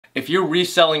If you're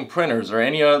reselling printers or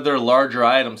any other larger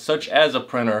items such as a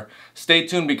printer, stay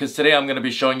tuned because today I'm going to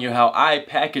be showing you how I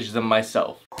package them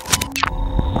myself.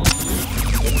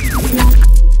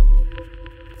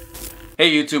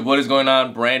 Hey YouTube, what is going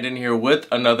on? Brandon here with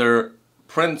another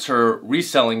printer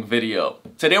reselling video.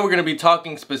 Today we're going to be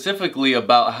talking specifically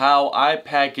about how I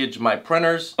package my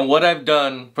printers and what I've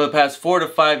done for the past 4 to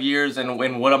 5 years and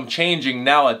what I'm changing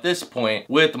now at this point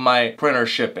with my printer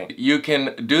shipping. You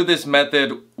can do this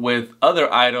method with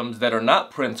other items that are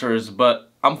not printers, but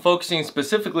I'm focusing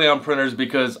specifically on printers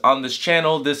because on this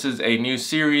channel this is a new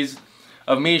series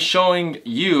of me showing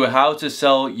you how to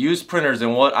sell used printers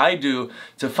and what I do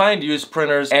to find used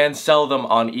printers and sell them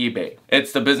on eBay.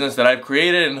 It's the business that I've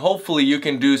created and hopefully you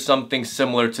can do something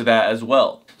similar to that as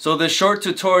well. So this short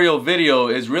tutorial video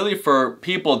is really for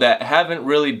people that haven't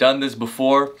really done this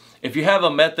before. If you have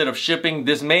a method of shipping,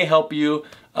 this may help you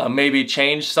maybe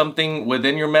change something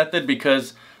within your method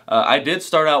because I did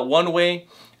start out one way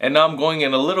and now I'm going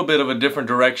in a little bit of a different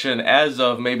direction as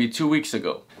of maybe 2 weeks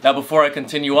ago. Now before I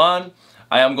continue on,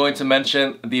 I am going to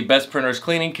mention the Best Printers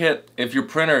Cleaning Kit. If your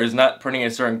printer is not printing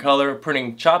a certain color,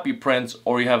 printing choppy prints,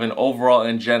 or you have an overall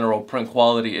and general print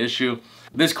quality issue,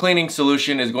 this cleaning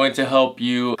solution is going to help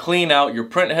you clean out your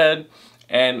print head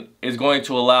and is going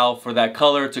to allow for that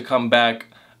color to come back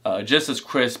just as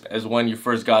crisp as when you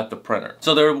first got the printer.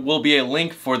 So there will be a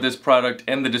link for this product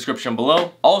in the description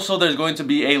below. Also, there's going to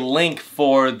be a link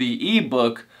for the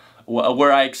ebook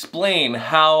where I explain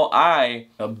how I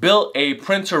built a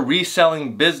printer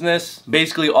reselling business.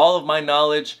 Basically all of my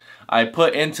knowledge I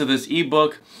put into this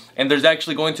ebook, and there's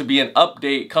actually going to be an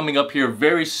update coming up here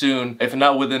very soon, if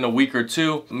not within a week or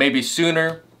two, maybe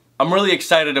sooner. I'm really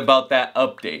excited about that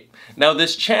update. Now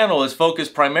this channel is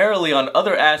focused primarily on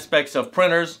other aspects of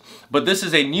printers, but this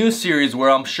is a new series where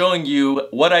I'm showing you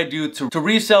what I do to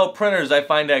resell printers I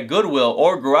find at Goodwill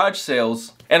or garage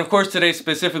sales. And of course today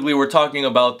specifically we're talking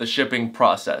about the shipping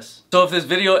process. So if this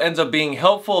video ends up being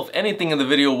helpful, if anything in the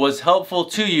video was helpful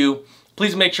to you,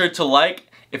 please make sure to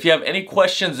like. If you have any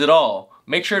questions at all,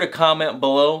 make sure to comment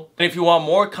below. And if you want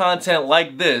more content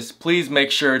like this, please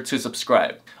make sure to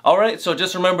subscribe. Alright, so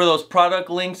just remember those product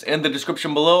links in the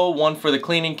description below, one for the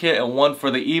cleaning kit and one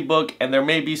for the ebook, and there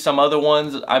may be some other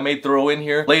ones I may throw in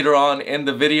here later on in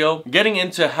the video. Getting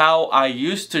into how I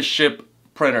used to ship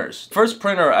printers. First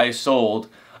printer I sold,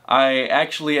 I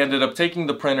actually ended up taking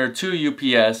the printer to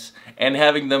UPS and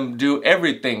having them do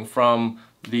everything from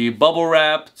the bubble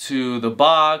wrap to the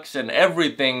box, and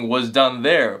everything was done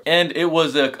there. And it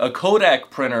was a Kodak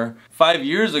printer 5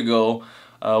 years ago.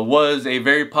 Was a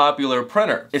very popular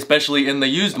printer, especially in the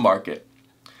used market.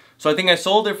 So I think I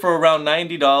sold it for around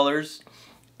 $90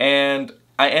 and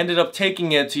I ended up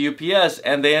taking it to UPS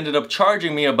and they ended up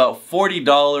charging me about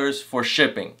 $40 for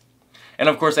shipping. And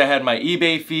of course I had my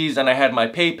eBay fees and I had my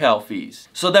PayPal fees.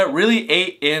 So that really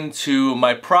ate into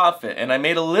my profit, and I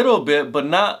made a little bit but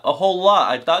not a whole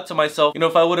lot. I thought to myself, you know,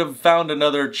 if I would have found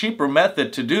another cheaper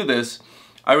method to do this,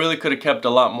 I really could have kept a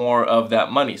lot more of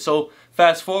that money. So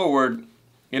fast forward,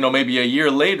 you know, maybe a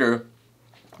year later,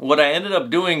 what I ended up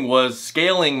doing was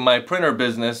scaling my printer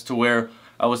business to where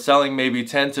I was selling maybe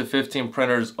 10 to 15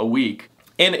 printers a week.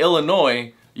 In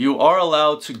Illinois, you are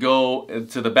allowed to go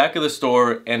to the back of the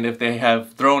store, and if they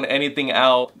have thrown anything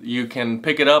out, you can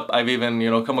pick it up. I've even,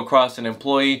 you know, come across an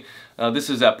employee. This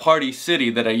is at Party City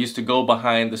that I used to go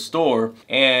behind the store,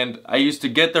 and I used to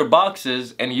get their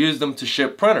boxes and use them to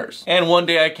ship printers. And one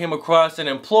day I came across an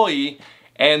employee,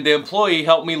 and the employee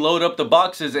helped me load up the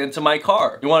boxes into my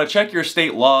car. You want to check your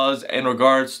state laws in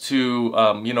regards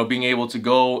to, you know, being able to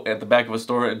go at the back of a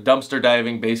store. Dumpster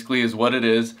diving basically is what it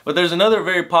is. But there's another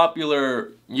very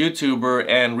popular YouTuber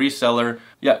and reseller.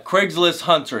 Yeah, Craigslist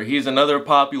Hunter. He's another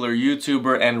popular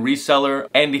YouTuber and reseller,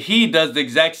 and he does the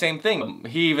exact same thing.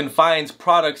 He even finds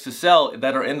products to sell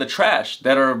that are in the trash,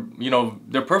 that are, you know,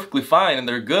 they're perfectly fine and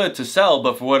they're good to sell,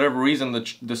 but for whatever reason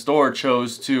the store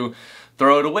chose to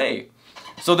throw it away.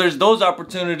 So there's those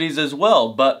opportunities as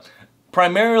well, but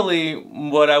primarily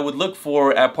what I would look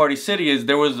for at Party City is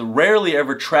there was rarely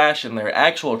ever trash in there,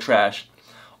 actual trash.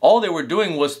 All they were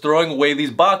doing was throwing away these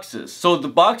boxes. So the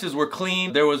boxes were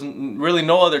clean. There was really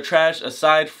no other trash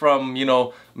aside from, you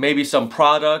know, maybe some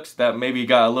products that maybe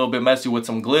got a little bit messy with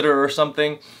some glitter or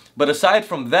something. But aside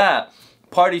from that,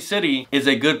 Party City is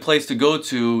a good place to go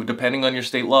to, depending on your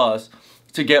state laws,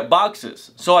 to get boxes.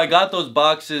 So I got those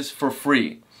boxes for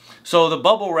free. So the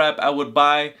bubble wrap I would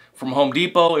buy from Home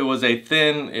Depot. It was a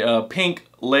thin pink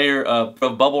layer of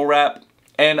bubble wrap,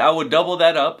 and I would double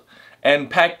that up and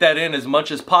pack that in as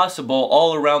much as possible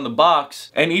all around the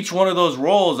box. And each one of those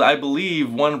rolls, I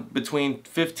believe, won between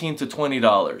 $15 to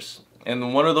 $20.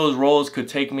 and one of those rolls could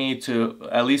take me to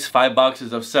at least 5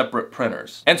 boxes of separate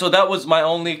printers. And so that was my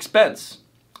only expense,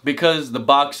 because the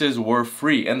boxes were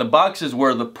free and the boxes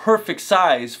were the perfect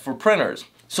size for printers.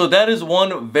 So that is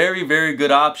one very, very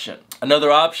good option.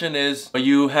 Another option is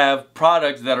you have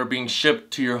products that are being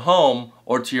shipped to your home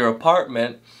or to your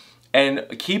apartment, and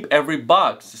keep every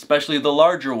box, especially the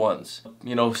larger ones.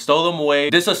 You know, stow them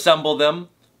away, disassemble them,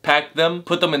 pack them,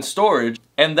 put them in storage,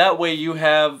 and that way you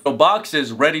have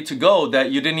boxes ready to go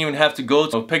that you didn't even have to go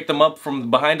to pick them up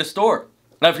from behind a store.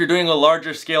 Now, if you're doing a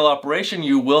larger scale operation,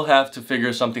 you will have to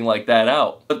figure something like that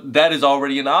out. But that is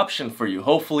already an option for you.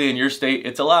 Hopefully in your state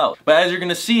it's allowed. But as you're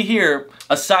gonna see here,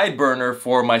 a side burner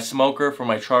for my smoker, for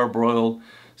my charbroiled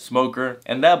smoker,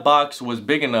 and that box was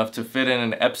big enough to fit in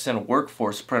an Epson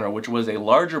Workforce printer, which was a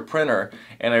larger printer,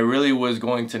 and I really was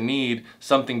going to need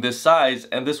something this size,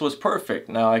 and this was perfect.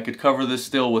 Now I could cover this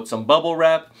still with some bubble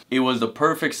wrap. It was the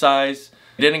perfect size.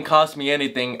 It didn't cost me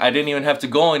anything. I didn't even have to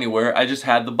go anywhere. I just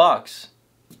had the box.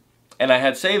 And I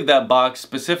had saved that box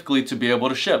specifically to be able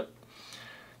to ship.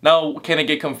 Now, can it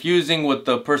get confusing with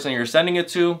the person you're sending it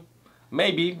to?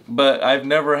 Maybe, but I've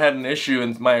never had an issue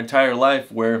in my entire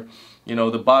life where, you know,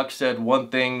 the box said one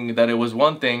thing, that it was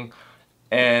one thing,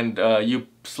 and you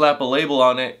slap a label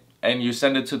on it and you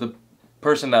send it to the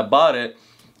person that bought it.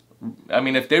 I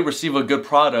mean, if they receive a good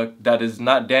product that is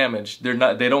not damaged,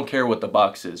 they don't care what the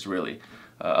box is, really.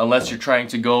 Unless you're trying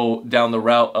to go down the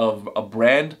route of a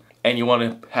brand and you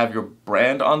want to have your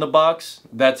brand on the box.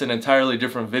 That's an entirely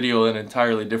different video, an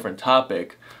entirely different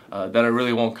topic that I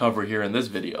really won't cover here in this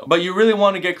video. But you really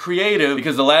want to get creative,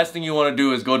 because the last thing you want to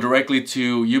do is go directly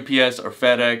to UPS or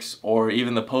FedEx or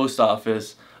even the post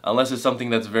office, unless it's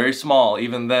something that's very small.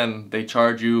 Even then, they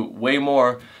charge you way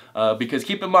more. Because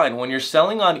keep in mind, when you're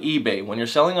selling on eBay, when you're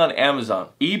selling on Amazon,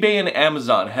 eBay and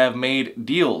Amazon have made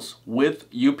deals with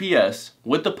UPS,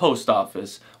 with the post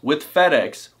office, with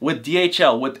FedEx, with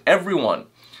DHL, with everyone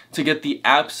to get the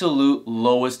absolute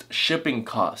lowest shipping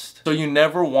cost. So you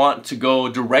never want to go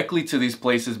directly to these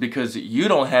places because you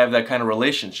don't have that kind of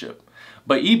relationship.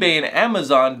 But eBay and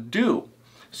Amazon do.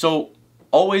 So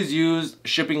always use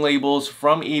shipping labels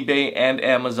from eBay and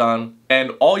Amazon,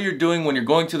 and all you're doing when you're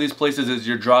going to these places is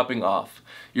you're dropping off.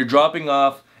 You're dropping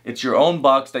off, it's your own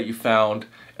box that you found,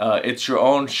 it's your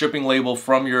own shipping label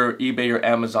from your eBay or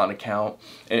Amazon account.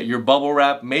 Your bubble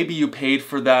wrap, maybe you paid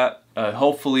for that.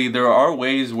 Hopefully there are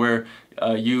ways where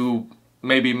you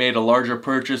maybe made a larger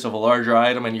purchase of a larger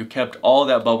item and you kept all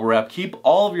that bubble wrap. Keep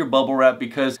all of your bubble wrap,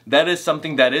 because that is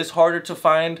something that is harder to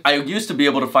find. I used to be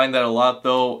able to find that a lot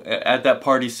though at that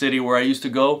Party City where I used to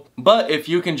go. But if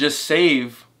you can just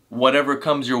save whatever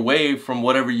comes your way from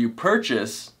whatever you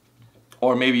purchase,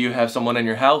 or maybe you have someone in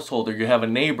your household, or you have a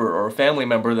neighbor or a family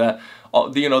member that,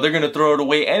 you know, they're gonna throw it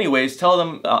away anyways, tell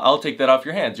them, I'll take that off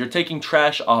your hands. You're taking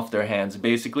trash off their hands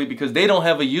basically, because they don't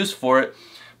have a use for it,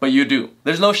 but you do.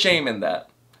 There's no shame in that.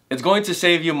 It's going to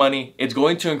save you money. It's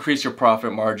going to increase your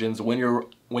profit margins. When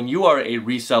you are a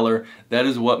reseller, that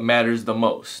is what matters the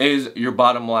most, is your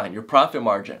bottom line, your profit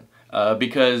margin.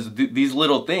 Because these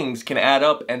little things can add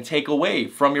up and take away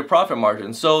from your profit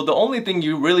margin. So the only thing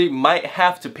you really might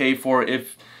have to pay for,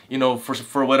 if, you know,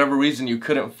 for whatever reason you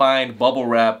couldn't find bubble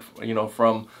wrap, you know,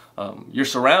 from your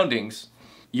surroundings,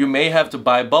 you may have to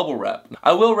buy bubble wrap.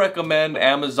 I will recommend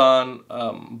Amazon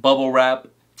bubble wrap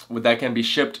that can be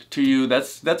shipped to you.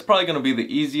 That's probably going to be the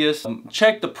easiest.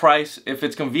 Check the price. If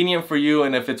it's convenient for you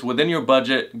and if it's within your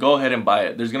budget, go ahead and buy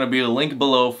it. There's going to be a link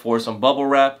below for some bubble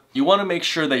wrap. You want to make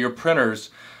sure that your printers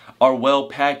are well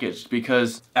packaged,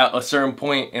 because at a certain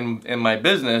point in my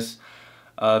business,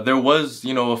 there was,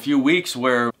 you know, a few weeks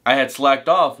where I had slacked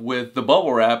off with the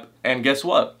bubble wrap, and guess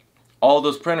what? All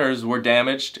those printers were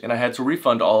damaged, and I had to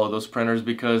refund all of those printers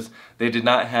because they did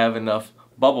not have enough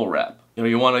bubble wrap. You know,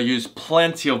 you want to use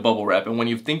plenty of bubble wrap, and when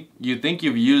you think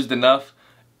you've used enough,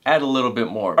 add a little bit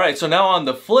more. Alright, so now on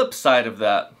the flip side of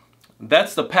that,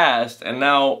 that's the past, and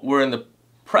now we're in the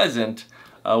present.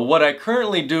 What I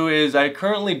currently do is I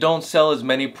currently don't sell as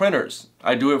many printers.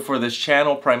 I do it for this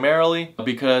channel primarily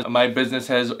because my business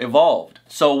has evolved.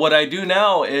 So what I do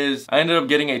now is I ended up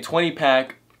getting a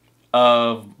 20-pack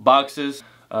of boxes,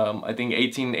 I think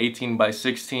 18 by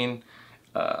 16.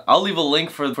 I'll leave a link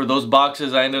for those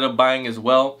boxes I ended up buying as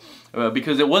well,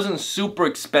 because it wasn't super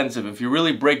expensive. If you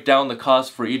really break down the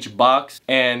cost for each box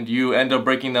and you end up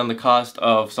breaking down the cost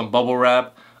of some bubble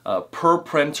wrap per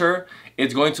printer,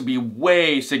 it's going to be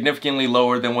way significantly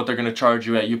lower than what they're going to charge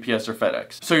you at UPS or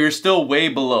FedEx. So you're still way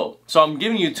below. So I'm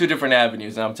giving you two different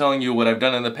avenues, and I'm telling you what I've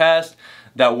done in the past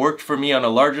that worked for me on a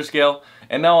larger scale,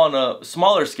 And now on a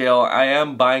smaller scale, I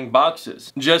am buying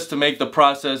boxes just to make the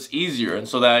process easier and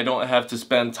so that I don't have to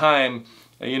spend time,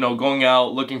 you know, going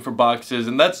out looking for boxes.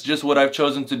 And that's just what I've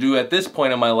chosen to do at this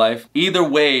point in my life. Either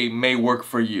way may work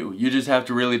for you. You just have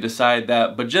to really decide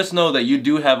that. But just know that you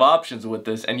do have options with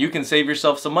this and you can save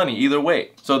yourself some money either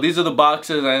way. So these are the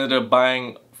boxes I ended up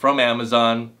buying from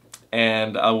Amazon,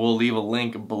 and I will leave a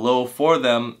link below for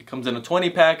them. It comes in a 20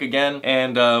 pack again,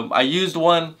 and I used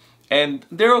one and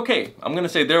they're okay. I'm gonna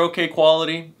say they're okay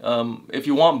quality. If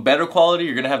you want better quality,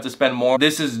 you're gonna have to spend more.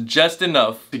 This is just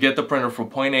enough to get the printer from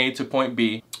point A to point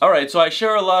B. Alright, so I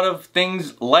share a lot of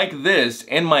things like this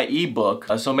in my ebook,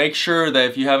 so make sure that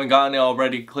if you haven't gotten it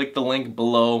already, click the link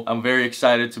below. I'm very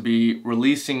excited to be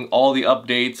releasing all the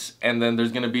updates, and then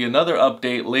there's gonna be another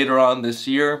update later on this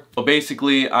year. But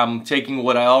basically, I'm taking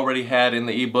what I already had in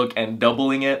the ebook and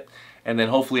doubling it, and then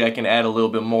hopefully I can add a little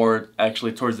bit more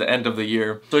actually towards the end of the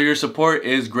year. So your support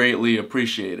is greatly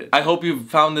appreciated. I hope you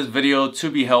found this video to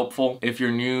be helpful. If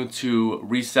you're new to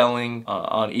reselling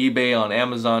on eBay, on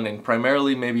Amazon, and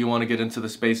primarily maybe you want to get into the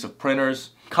space of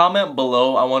printers, comment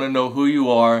below. I want to know who you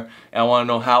are, and I want to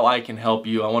know how I can help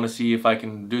you. I want to see if I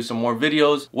can do some more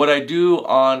videos. What I do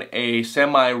on a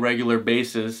semi-regular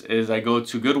basis is I go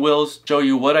to Goodwills, show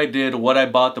you what I did, what I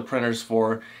bought the printers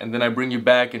for, and then I bring you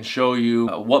back and show you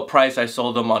what price I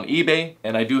sold them on eBay.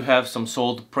 And I do have some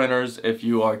sold printers if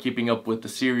you are keeping up with the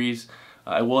series.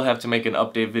 I will have to make an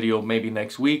update video maybe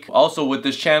next week. Also with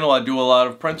this channel, I do a lot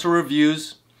of printer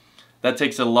reviews. That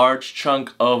takes a large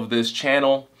chunk of this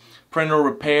channel. Printer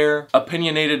repair,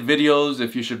 opinionated videos.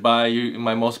 If you should buy,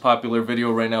 my most popular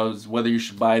video right now is whether you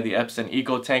should buy the Epson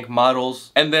EcoTank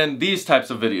models, and then these types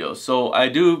of videos. So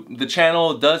the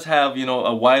channel does have, you know,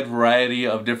 a wide variety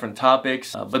of different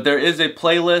topics, but there is a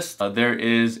playlist, there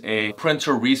is a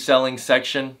printer reselling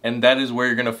section, and that is where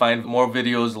you're gonna find more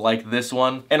videos like this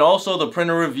one. And also the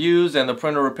printer reviews and the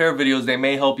printer repair videos, they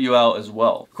may help you out as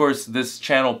well. Of course, this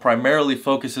channel primarily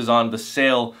focuses on the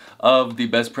sale of the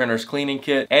Best Printers Cleaning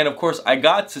Kit, and of course I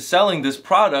got to selling this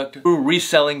product through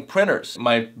reselling printers.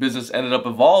 My business ended up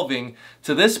evolving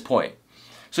to this point.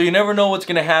 So you never know what's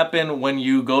gonna happen when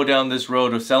you go down this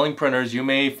road of selling printers. You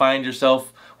may find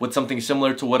yourself with something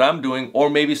similar to what I'm doing,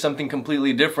 or maybe something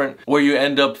completely different where you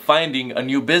end up finding a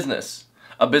new business,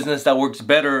 a business that works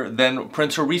better than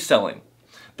printer reselling.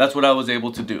 That's what I was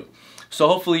able to do. So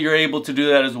hopefully you're able to do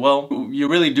that as well. You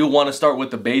really do want to start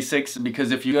with the basics,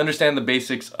 because if you understand the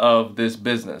basics of this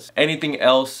business, anything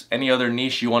else, any other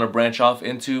niche you want to branch off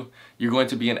into, you're going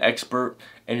to be an expert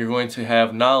and you're going to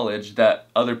have knowledge that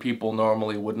other people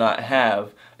normally would not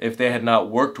have if they had not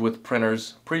worked with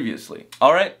printers previously.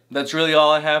 Alright, that's really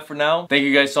all I have for now. Thank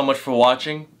you guys so much for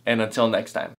watching, and until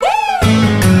next time.